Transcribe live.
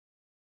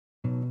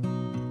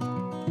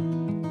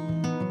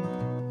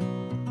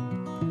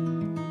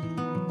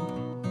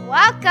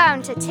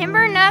Welcome to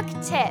Timber Nook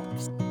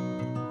Tips.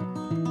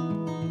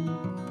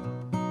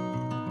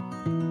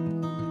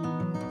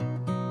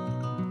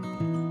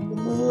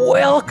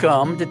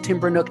 Welcome to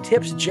Timber Nook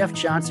Tips. Jeff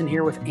Johnson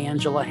here with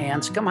Angela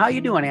Hanscom. How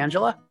you doing,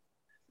 Angela?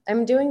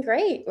 I'm doing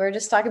great. We're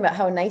just talking about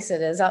how nice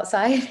it is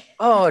outside.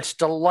 Oh, it's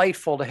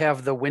delightful to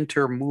have the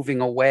winter moving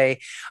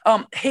away.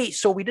 Hey,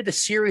 so we did a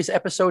series of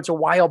episodes a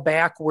while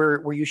back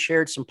where you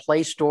shared some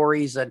play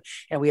stories and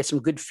we had some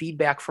good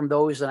feedback from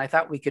those. And I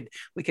thought we could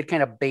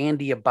kind of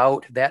bandy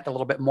about that a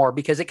little bit more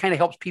because it kind of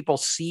helps people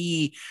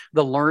see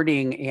the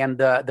learning and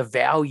the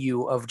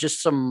value of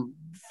just some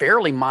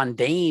fairly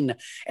mundane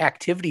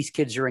activities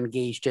kids are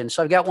engaged in.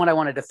 So I've got one I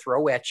wanted to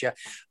throw at you.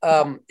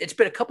 It's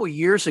been a couple of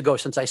years ago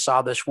since I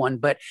saw this one,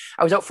 but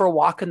I was out for a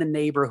walk in the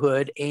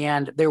neighborhood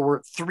and there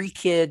were three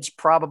kids,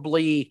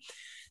 probably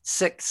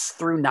 6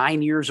 through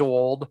 9 years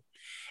old.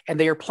 And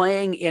they are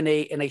playing in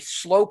a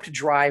sloped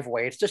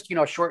driveway. It's just,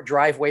 a short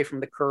driveway from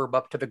the curb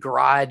up to the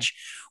garage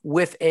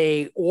with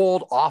a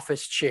old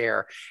office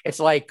chair.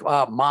 It's like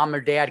mom or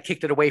dad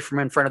kicked it away from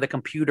in front of the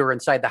computer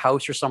inside the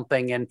house or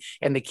something. And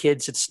the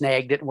kids had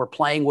snagged it and were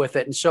playing with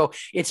it. And so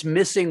it's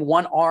missing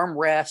one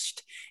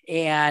armrest.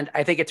 And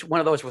I think it's one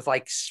of those with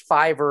like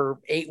 5 or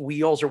 8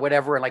 wheels or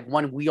whatever. And like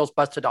one wheel's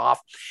busted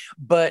off.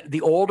 But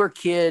the older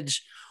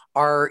kids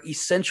are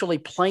essentially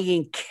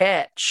playing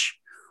catch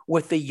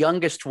with the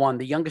youngest one.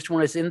 The youngest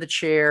one is in the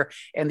chair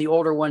and the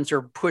older ones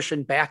are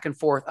pushing back and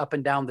forth up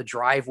and down the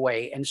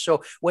driveway. And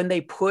so when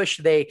they push,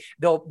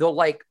 they'll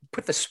like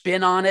put the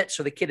spin on it.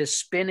 So the kid is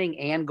spinning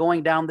and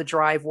going down the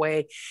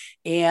driveway.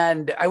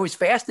 And I was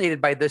fascinated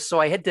by this. So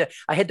I had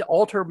to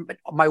alter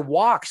my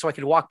walk so I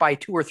could walk by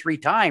 2 or 3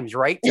 times,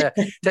 right?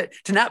 To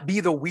not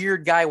be the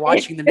weird guy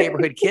watching the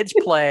neighborhood kids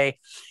play,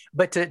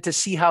 but to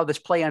see how this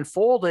play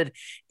unfolded.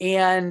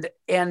 And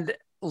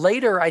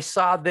later, I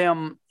saw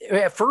them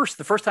at first.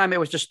 The first time it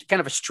was just kind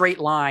of a straight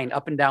line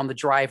up and down the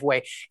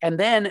driveway. And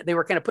then they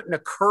were kind of putting a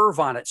curve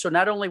on it. So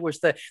not only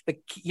was the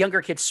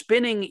younger kid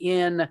spinning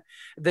in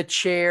the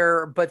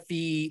chair, but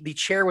the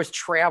chair was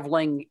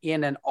traveling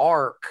in an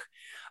arc.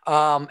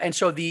 And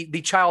so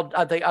the child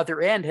at the other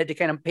end had to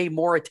kind of pay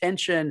more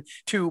attention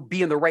to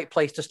be in the right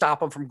place to stop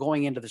them from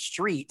going into the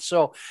street.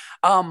 So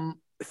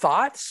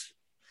thoughts?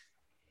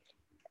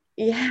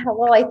 Yeah,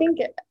 well, I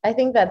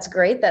think that's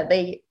great that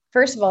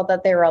first of all,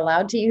 that they were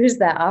allowed to use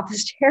that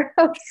office chair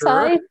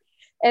outside. Sure.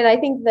 And I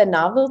think the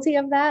novelty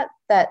of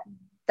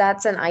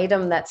that's an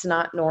item that's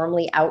not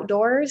normally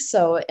outdoors.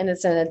 So, and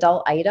it's an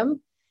adult item.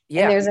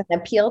 Yeah. And there's an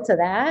appeal to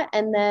that.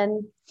 And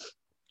then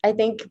I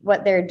think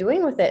what they're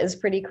doing with it is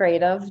pretty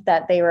creative,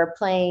 that they were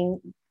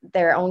playing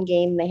their own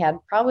game. They had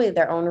probably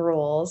their own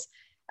rules.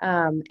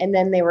 And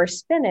then they were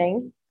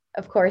spinning.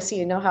 Of course,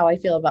 you know how I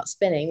feel about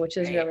spinning, which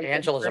is really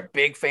Angela's a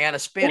big fan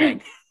of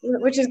spinning.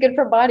 Which is good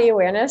for body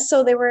awareness.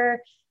 So they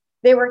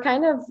were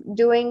kind of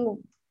doing,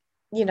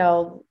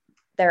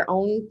 their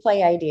own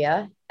play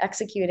idea,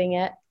 executing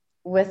it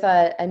with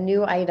a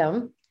new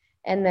item.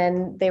 And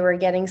then they were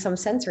getting some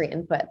sensory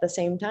input at the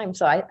same time.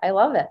 So I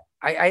love it.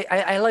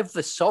 I love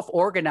the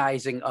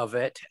self-organizing of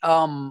it.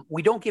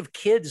 We don't give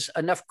kids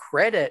enough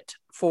credit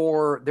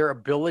for their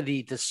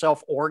ability to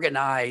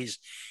self-organize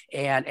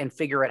and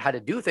figure out how to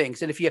do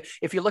things. And if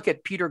you look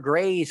at Peter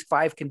Gray's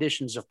 5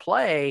 conditions of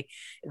play,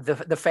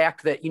 the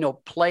fact that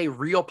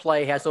real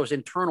play has those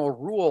internal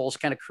rules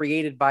kind of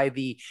created by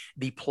the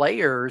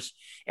players,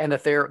 and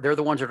that they're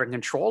the ones that are in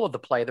control of the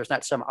play. There's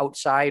not some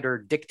outsider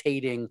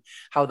dictating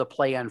how the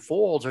play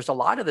unfolds. There's a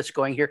lot of this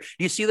going here.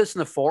 Do you see this in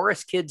the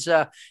forest? Kids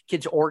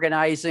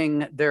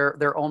organizing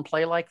their own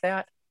play like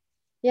that?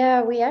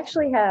 Yeah, we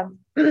actually have,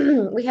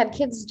 we had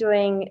kids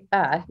doing,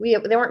 they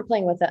weren't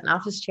playing with an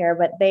office chair,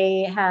 but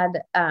they had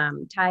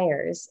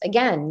tires.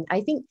 Again,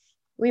 I think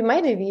we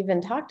might have even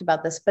talked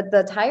about this, but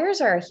the tires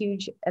are a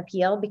huge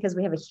appeal because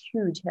we have a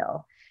huge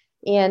hill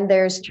and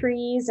there's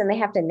trees and they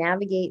have to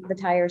navigate the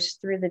tires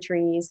through the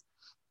trees.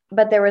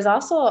 But there was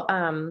also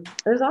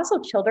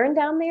children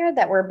down there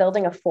that were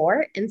building a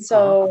fort. And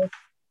so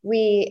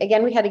we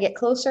had to get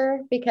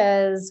closer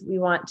because we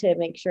want to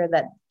make sure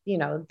that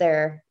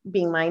they're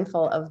being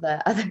mindful of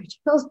the other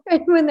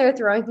children when they're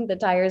throwing the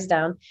tires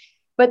down.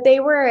 But they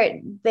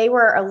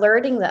were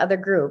alerting the other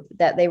group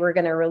that they were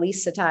going to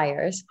release the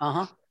tires.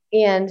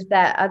 And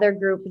that other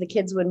group, the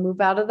kids would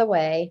move out of the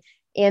way.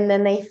 And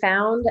then they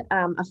found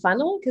a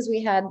funnel, because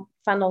we had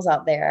funnels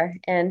out there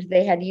and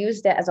they had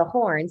used it as a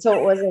horn. So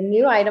it was a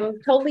new item,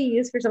 totally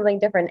used for something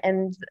different.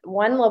 And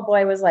one little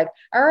boy was like,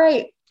 all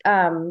right,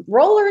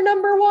 roller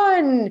number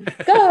 1,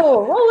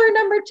 go, roller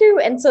number 2.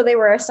 And so they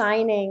were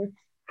assigning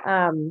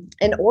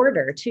an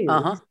order too.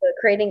 So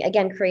creating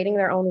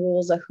their own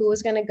rules of who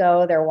was going to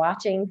go. They're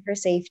watching for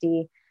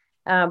safety.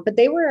 But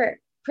they were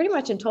pretty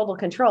much in total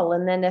control.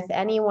 And then if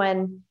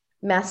anyone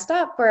messed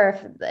up or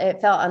if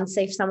it felt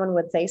unsafe, someone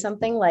would say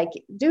something like,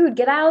 dude,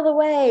 get out of the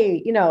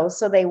way,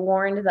 so they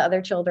warned the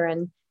other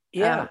children.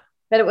 Yeah.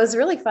 but it was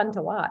really fun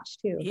to watch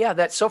too. Yeah,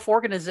 that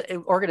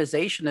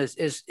organization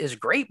is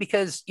great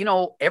because,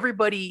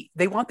 everybody,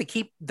 they want to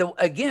keep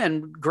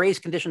again, Gray's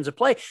conditions of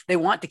play. They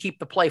want to keep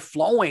the play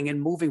flowing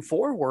and moving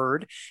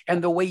forward.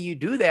 And the way you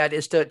do that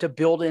is to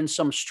build in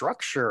some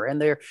structure, and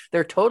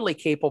they're totally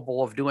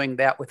capable of doing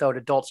that without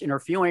adults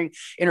interfering.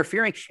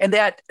 And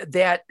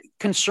that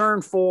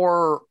concern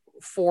for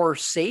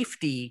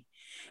safety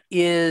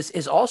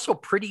is also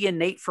pretty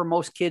innate for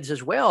most kids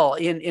as well.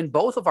 In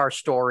both of our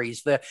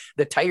stories, the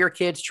Tyer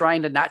kids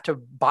trying to not to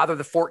bother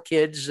the Fort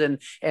kids and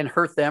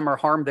hurt them or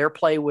harm their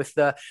play with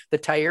the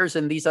Tyers,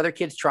 and these other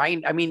kids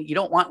trying. I mean, you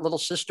don't want little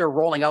sister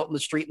rolling out in the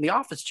street in the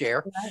office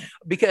chair,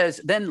 because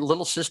then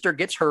little sister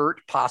gets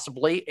hurt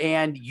possibly,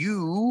 and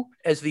you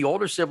as the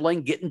older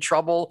sibling get in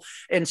trouble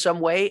in some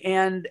way.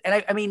 And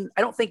I mean,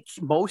 I don't think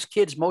most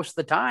kids most of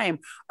the time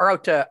are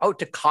out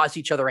to cause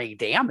each other any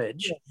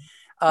damage.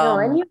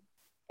 No,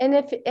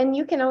 and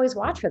you can always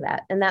watch for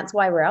that. And that's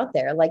why we're out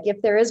there. Like,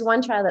 if there is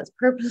one child that's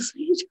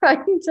purposely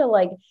trying to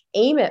like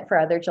aim it for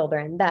other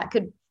children,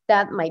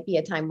 that might be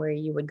a time where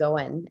you would go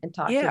in and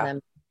talk to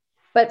them.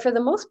 But for the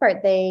most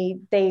part, they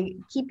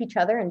keep each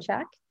other in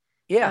check.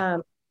 Yeah.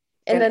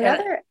 Go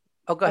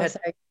ahead.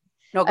 Sorry.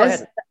 No, go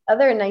ahead. The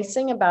other nice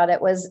thing about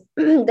it was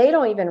they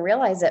don't even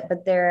realize it,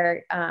 but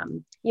they're,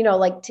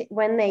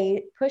 when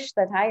they push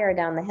the Tyer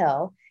down the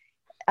hill,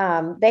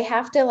 they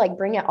have to like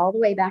bring it all the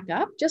way back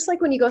up, just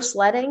like when you go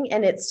sledding,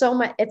 and it's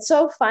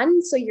so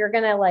fun. So you're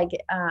going to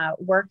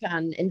work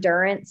on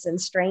endurance and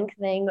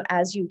strengthening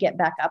as you get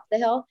back up the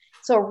hill.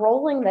 So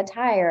rolling the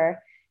Tyer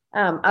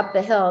up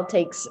the hill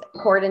takes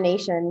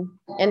coordination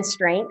and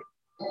strength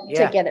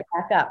to get it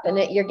back up. And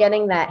you're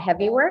getting that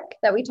heavy work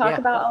that we talk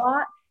about a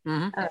lot.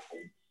 Mm-hmm.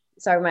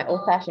 Sorry, my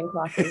old-fashioned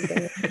clock is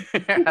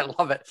I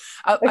love it.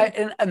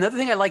 And another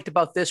thing I liked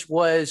about this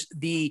was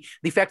the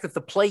fact that the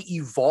play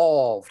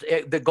evolved.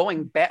 The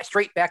going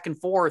straight back and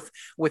forth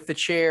with the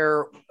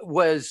chair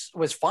was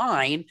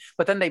fine,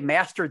 but then they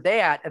mastered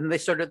that, and they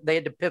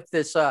had to put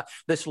this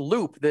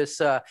loop, this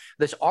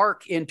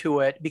arc into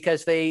it,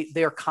 because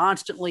they're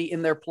constantly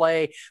in their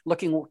play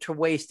looking to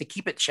ways to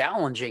keep it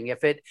challenging.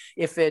 If it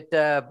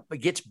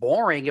gets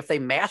boring, if they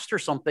master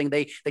something,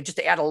 they just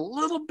add a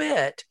little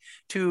bit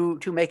to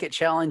make it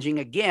challenging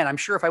again. I'm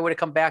sure if I would have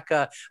come back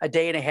a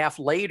day and a half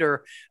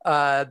later,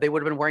 they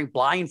would have been wearing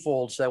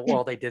blindfolds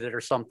while they did it or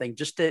something,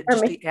 just to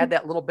add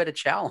that little bit of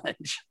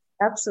challenge.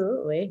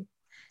 Absolutely.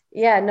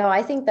 Yeah, no,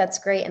 I think that's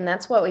great. And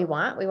that's what we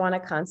want. We want to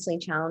constantly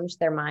challenge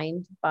their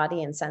mind,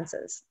 body, and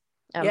senses.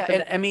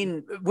 And I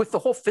mean, with the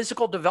whole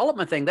physical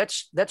development thing,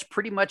 that's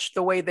pretty much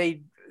the way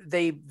they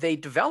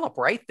develop,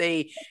 right?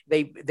 They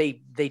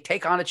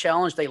take on a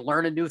challenge, they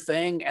learn a new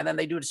thing, and then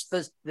they do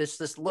this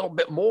little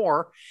bit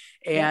more,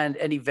 and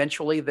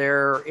eventually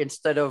they're,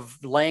 instead of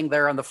laying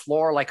there on the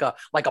floor like a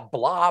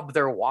blob,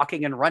 they're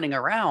walking and running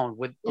around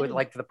with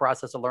like the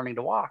process of learning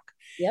to walk.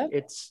 Yeah,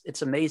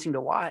 it's amazing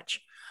to watch.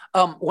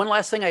 One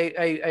last thing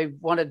I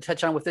wanted to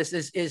touch on with this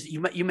is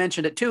you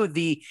mentioned it too,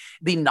 the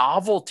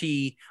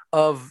novelty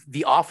of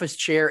the office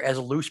chair as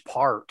a loose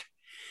part.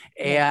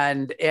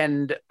 And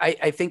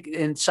I think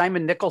in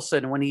Simon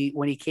Nicholson, when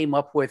he came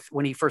up with,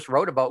 when he first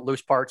wrote about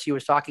loose parts, he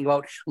was talking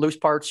about loose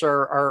parts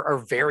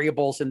are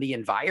variables in the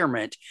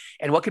environment,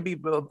 and what could be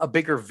a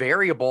bigger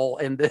variable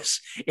in this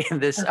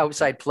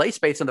outside play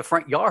space in the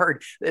front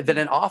yard than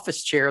an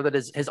office chair that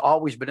has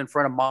always been in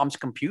front of mom's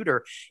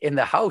computer in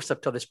the house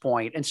up to this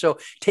point. And so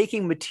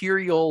taking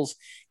materials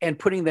and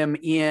putting them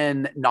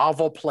in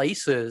novel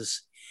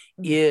places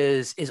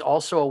is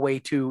also a way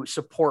to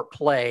support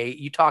play.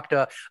 You talked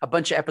a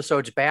bunch of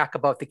episodes back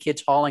about the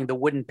kids hauling the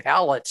wooden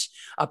pallets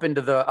up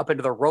into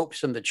the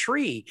ropes in the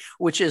tree,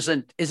 which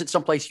isn't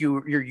someplace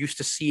you're used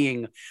to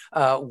seeing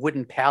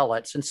wooden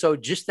pallets. And so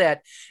just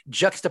that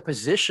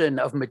juxtaposition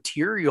of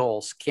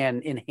materials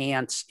can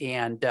enhance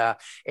and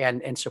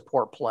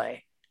support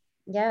play.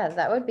 Yeah,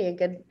 that would be a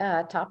good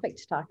topic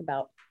to talk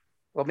about.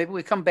 Well, maybe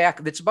we come back.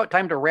 It's about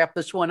time to wrap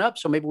this one up.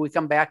 So maybe we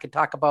come back and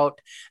talk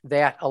about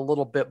that a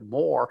little bit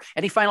more.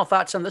 Any final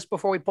thoughts on this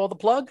before we pull the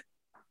plug?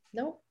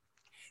 No.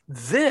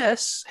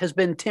 This has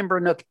been Timber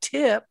Nook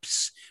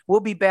Tips. We'll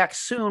be back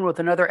soon with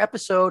another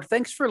episode.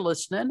 Thanks for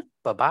listening.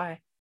 Bye-bye.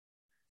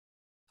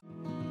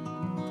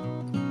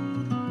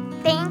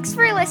 Thanks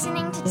for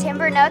listening to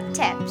Timber Nook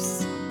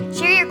Tips.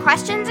 Share your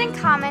questions and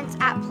comments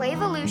at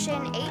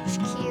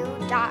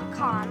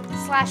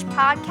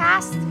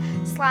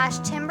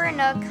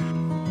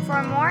playvolutionhq.com/podcast/timbernook.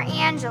 For more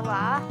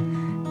Angela,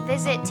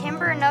 visit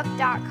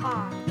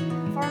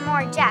timbernook.com. For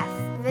more Jeff,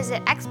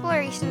 visit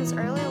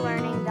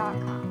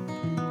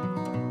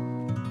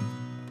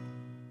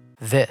explorationsearlylearning.com.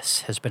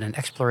 This has been an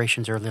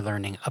Explorations Early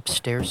Learning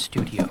Upstairs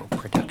Studio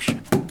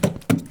production.